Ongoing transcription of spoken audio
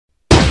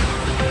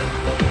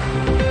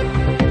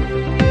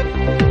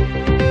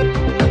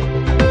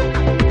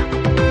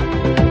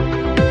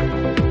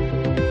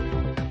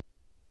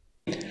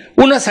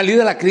Una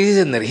salida a la crisis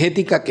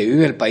energética que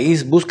vive el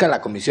país busca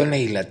la Comisión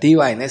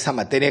Legislativa en esa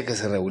materia que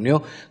se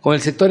reunió con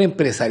el sector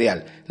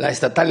empresarial, la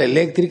estatal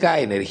eléctrica,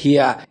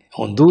 Energía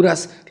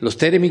Honduras, los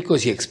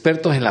térmicos y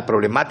expertos en la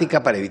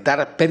problemática para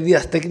evitar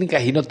pérdidas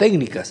técnicas y no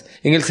técnicas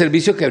en el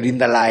servicio que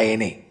brinda la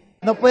AEN.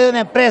 No puede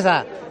una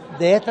empresa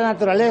de esta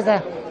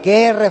naturaleza,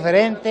 que es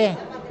referente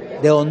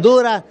de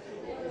Honduras,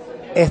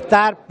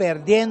 estar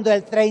perdiendo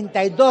el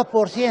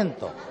 32%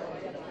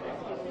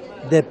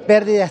 de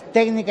pérdidas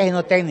técnicas y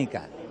no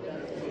técnicas.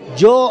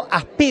 Yo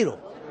aspiro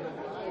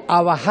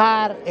a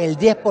bajar el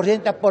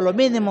 10% por lo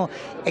mínimo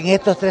en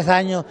estos 3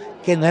 años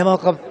que nos hemos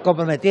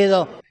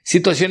comprometido.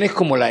 Situaciones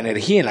como la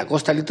energía en la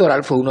costa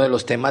litoral fue uno de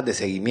los temas de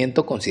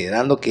seguimiento,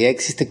 considerando que ya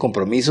existen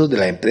compromisos de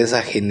la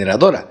empresa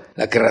generadora,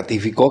 la que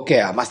ratificó que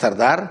a más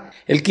tardar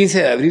el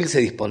 15 de abril se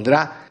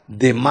dispondrá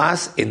de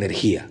más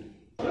energía.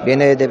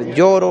 Viene de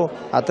Lloro,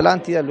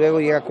 Atlántida,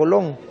 luego llega a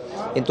Colón.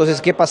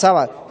 Entonces, ¿qué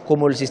pasaba?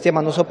 Como el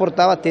sistema no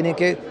soportaba, tienen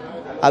que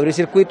abrir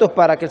circuitos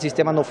para que el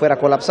sistema no fuera a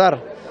colapsar.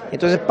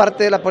 Entonces,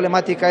 parte de la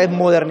problemática es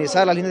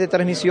modernizar las líneas de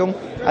transmisión,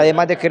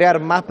 además de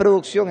crear más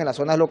producción en las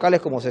zonas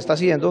locales como se está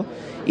haciendo.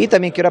 Y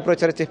también quiero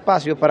aprovechar este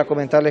espacio para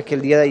comentarles que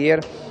el día de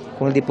ayer,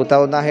 con el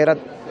diputado Nájera,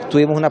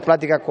 tuvimos una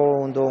plática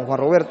con don Juan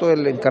Roberto,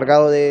 el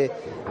encargado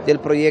del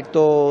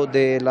proyecto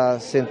de la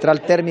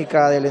central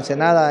térmica de la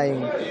Ensenada en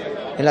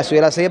la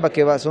ciudad de La Ceiba,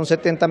 que son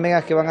 70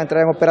 megas que van a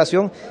entrar en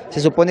operación. Se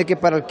supone que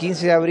para el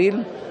 15 de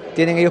abril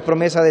tienen ellos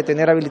promesa de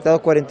tener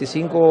habilitados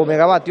 45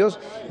 megavatios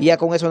y ya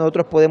con eso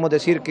nosotros podemos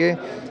decir que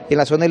en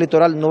la zona del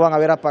litoral no van a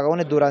haber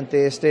apagones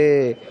durante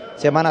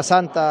Semana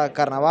Santa,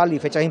 Carnaval y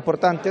fechas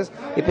importantes,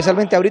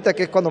 especialmente ahorita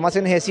que es cuando más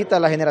se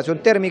necesita la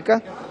generación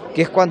térmica,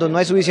 que es cuando no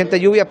hay suficiente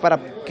lluvia para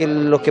que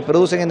los que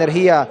producen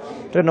energía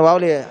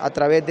renovable a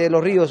través de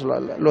los ríos,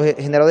 los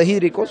generadores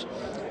hídricos,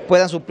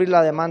 puedan suplir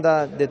la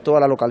demanda de toda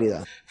la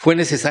localidad. Fue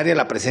necesaria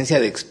la presencia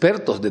de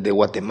expertos desde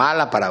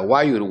Guatemala,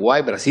 Paraguay,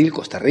 Uruguay, Brasil,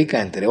 Costa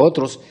Rica, entre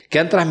otros, que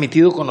han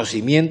transmitido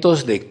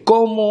conocimientos de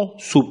cómo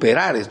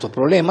superar estos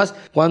problemas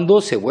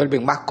cuando se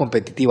vuelven más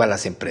competitivas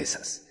las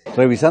empresas.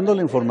 Revisando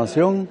la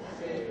información,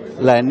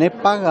 la ENE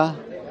paga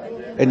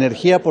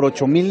energía por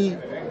 8,000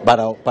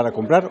 para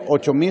comprar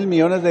 8,000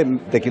 millones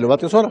de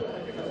kilovatios hora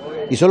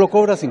y solo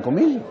cobra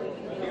 5,000.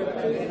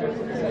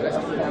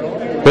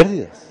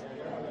 Pérdidas.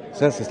 O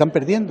sea, se están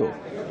perdiendo,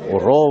 o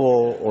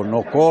robo, o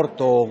no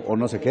corto, o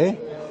no sé qué.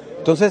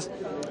 Entonces,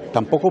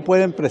 tampoco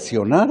pueden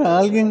presionar a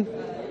alguien,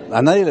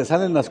 a nadie le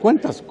salen las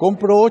cuentas,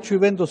 compro 8 y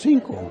vendo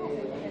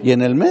 5, y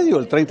en el medio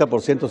el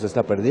 30% se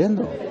está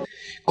perdiendo.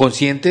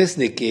 Conscientes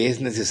de que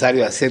es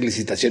necesario hacer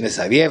licitaciones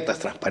abiertas,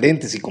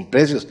 transparentes y con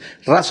precios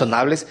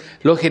razonables,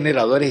 los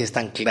generadores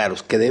están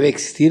claros que debe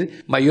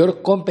existir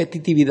mayor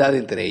competitividad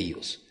entre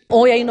ellos.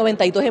 Hoy hay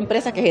 92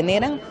 empresas que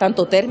generan,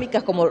 tanto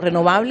térmicas como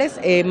renovables,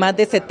 más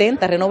de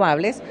 70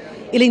 renovables,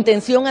 y la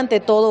intención ante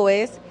todo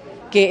es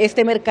que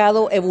este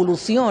mercado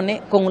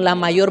evolucione con la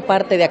mayor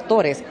parte de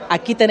actores.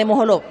 Aquí tenemos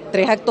solo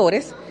 3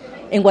 actores,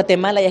 en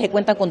Guatemala ya se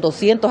cuentan con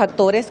 200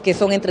 actores que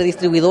son entre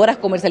distribuidoras,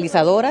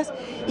 comercializadoras,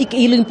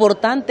 y lo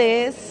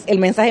importante es, el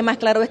mensaje más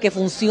claro es que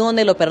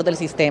funcione el operador del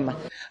sistema.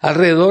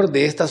 Alrededor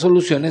de estas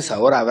soluciones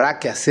ahora habrá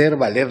que hacer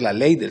valer la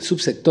ley del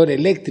subsector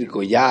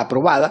eléctrico ya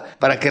aprobada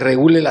para que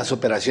regule las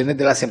operaciones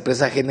de las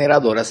empresas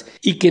generadoras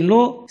y que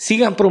no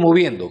sigan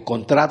promoviendo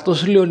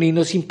contratos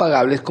leoninos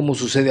impagables como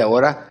sucede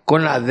ahora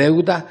con la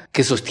deuda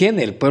que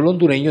sostiene el pueblo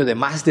hondureño de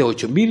más de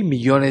 8,000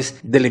 millones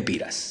de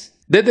lempiras.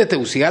 Desde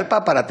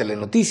Tegucigalpa para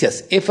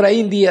Telenoticias,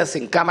 Efraín Díaz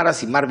en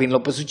cámaras y Marvin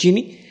López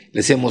Uccini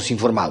les hemos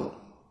informado.